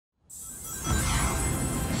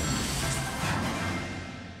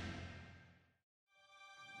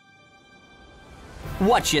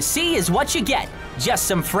What you see is what you get. Just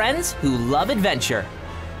some friends who love adventure.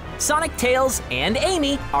 Sonic, Tails, and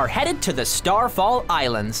Amy are headed to the Starfall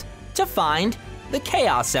Islands to find the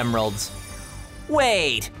Chaos Emeralds.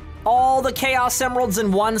 Wait, all the Chaos Emeralds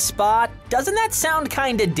in one spot? Doesn't that sound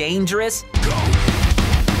kinda dangerous?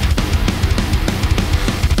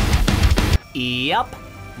 Yep,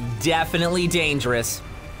 definitely dangerous.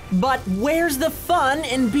 But where's the fun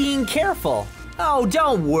in being careful? Oh,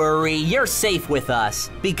 don't worry, you're safe with us,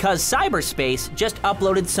 because cyberspace just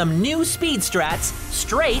uploaded some new speed strats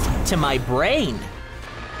straight to my brain.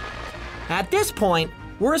 At this point,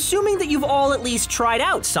 we're assuming that you've all at least tried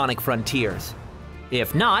out Sonic Frontiers.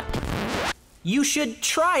 If not, you should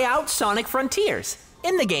try out Sonic Frontiers.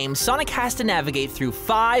 In the game, Sonic has to navigate through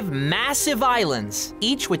 5 massive islands,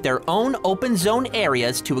 each with their own open zone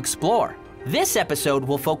areas to explore. This episode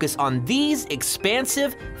will focus on these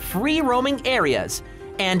expansive, free-roaming areas,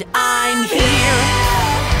 and I'm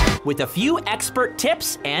here with a few expert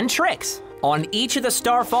tips and tricks. On each of the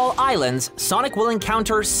Starfall Islands, Sonic will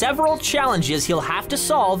encounter several challenges he'll have to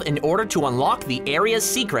solve in order to unlock the area's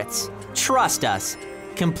secrets. Trust us,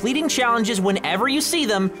 completing challenges whenever you see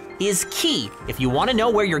them is key if you want to know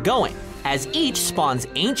where you're going, as each spawns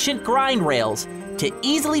ancient grind rails to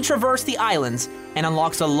easily traverse the islands and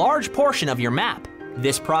unlocks a large portion of your map.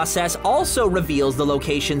 This process also reveals the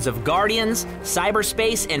locations of guardians,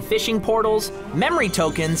 cyberspace and fishing portals, memory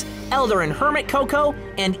tokens, Elder and Hermit Cocoa,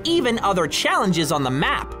 and even other challenges on the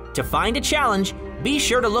map. To find a challenge, be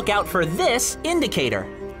sure to look out for this indicator.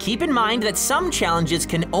 Keep in mind that some challenges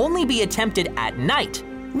can only be attempted at night,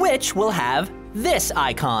 which will have this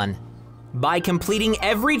icon. By completing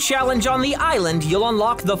every challenge on the island, you'll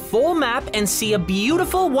unlock the full map and see a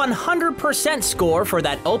beautiful 100% score for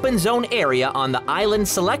that open zone area on the island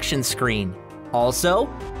selection screen. Also,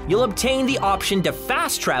 you'll obtain the option to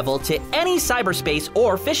fast travel to any cyberspace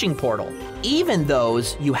or fishing portal, even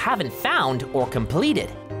those you haven't found or completed.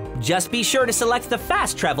 Just be sure to select the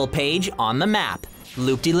fast travel page on the map.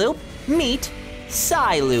 Loop-de-loop, meet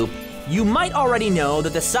Psy-loop. You might already know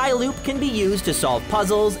that the Psy-loop can be used to solve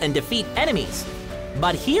puzzles and defeat enemies.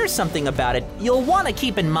 But here's something about it you'll want to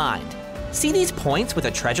keep in mind. See these points with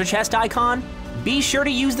a treasure chest icon? Be sure to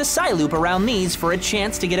use the Psy-loop around these for a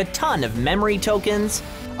chance to get a ton of memory tokens,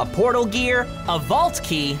 a portal gear, a vault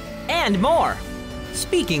key, and more.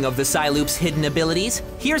 Speaking of the Psy-loop's hidden abilities,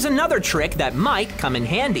 here's another trick that might come in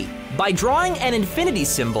handy. By drawing an infinity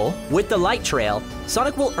symbol with the light trail,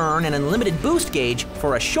 Sonic will earn an unlimited boost gauge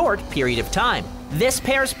for a short period of time. This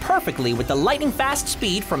pairs perfectly with the lightning fast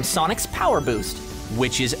speed from Sonic's power boost,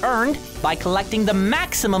 which is earned by collecting the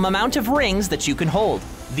maximum amount of rings that you can hold.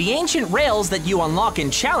 The ancient rails that you unlock in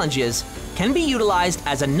challenges can be utilized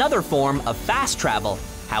as another form of fast travel.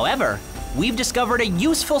 However, we've discovered a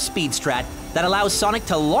useful speed strat that allows Sonic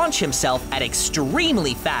to launch himself at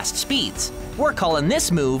extremely fast speeds. We're calling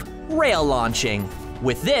this move rail launching.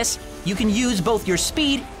 With this, you can use both your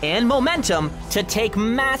speed and momentum to take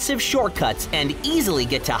massive shortcuts and easily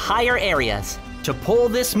get to higher areas. To pull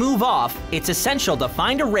this move off, it's essential to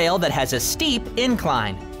find a rail that has a steep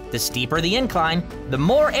incline. The steeper the incline, the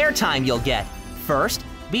more airtime you'll get. First,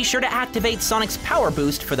 be sure to activate Sonic's power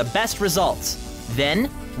boost for the best results. Then,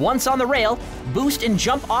 once on the rail, boost and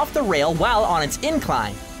jump off the rail while on its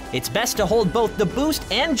incline. It's best to hold both the boost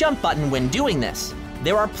and jump button when doing this.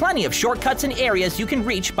 There are plenty of shortcuts and areas you can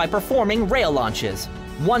reach by performing rail launches.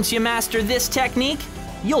 Once you master this technique,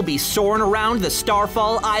 you'll be soaring around the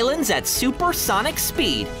Starfall Islands at supersonic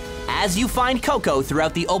speed. As you find Cocoa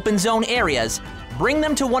throughout the open zone areas, bring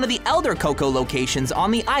them to one of the Elder Cocoa locations on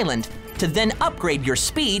the island to then upgrade your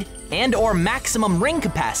speed and/or maximum ring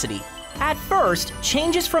capacity. At first,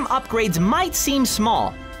 changes from upgrades might seem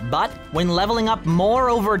small, but when leveling up more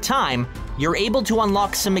over time, you're able to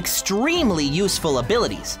unlock some extremely useful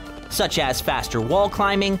abilities, such as faster wall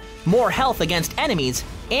climbing, more health against enemies,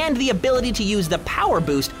 and the ability to use the power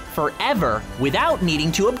boost forever without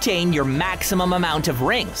needing to obtain your maximum amount of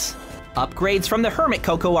rings. Upgrades from the Hermit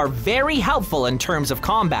Cocoa are very helpful in terms of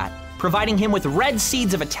combat. Providing him with red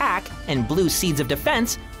seeds of attack and blue seeds of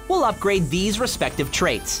defense will upgrade these respective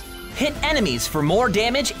traits. Hit enemies for more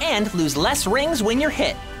damage and lose less rings when you're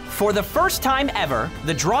hit. For the first time ever,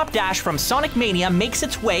 the drop dash from Sonic Mania makes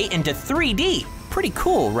its way into 3D. Pretty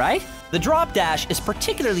cool, right? The drop dash is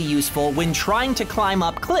particularly useful when trying to climb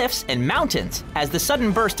up cliffs and mountains, as the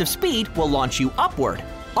sudden burst of speed will launch you upward.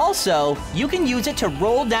 Also, you can use it to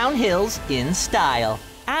roll down hills in style.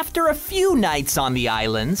 After a few nights on the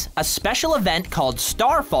islands, a special event called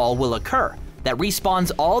Starfall will occur that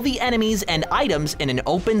respawns all the enemies and items in an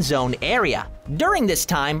open zone area. During this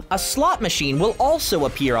time, a slot machine will also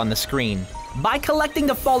appear on the screen. By collecting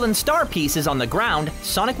the fallen star pieces on the ground,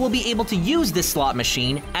 Sonic will be able to use this slot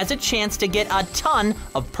machine as a chance to get a ton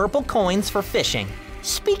of purple coins for fishing.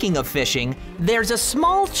 Speaking of fishing, there's a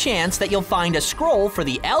small chance that you'll find a scroll for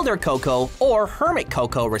the Elder Coco or Hermit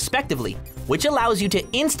Coco respectively, which allows you to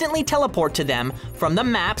instantly teleport to them from the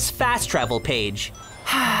map's fast travel page.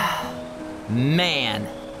 Man,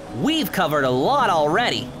 we've covered a lot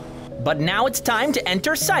already. But now it's time to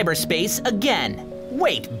enter cyberspace again.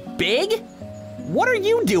 Wait, Big? What are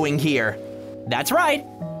you doing here? That's right.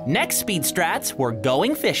 Next Speed Strats, we're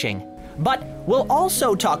going fishing. But we'll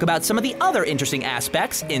also talk about some of the other interesting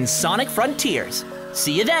aspects in Sonic Frontiers.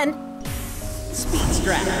 See you then. Speed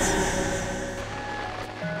Strats.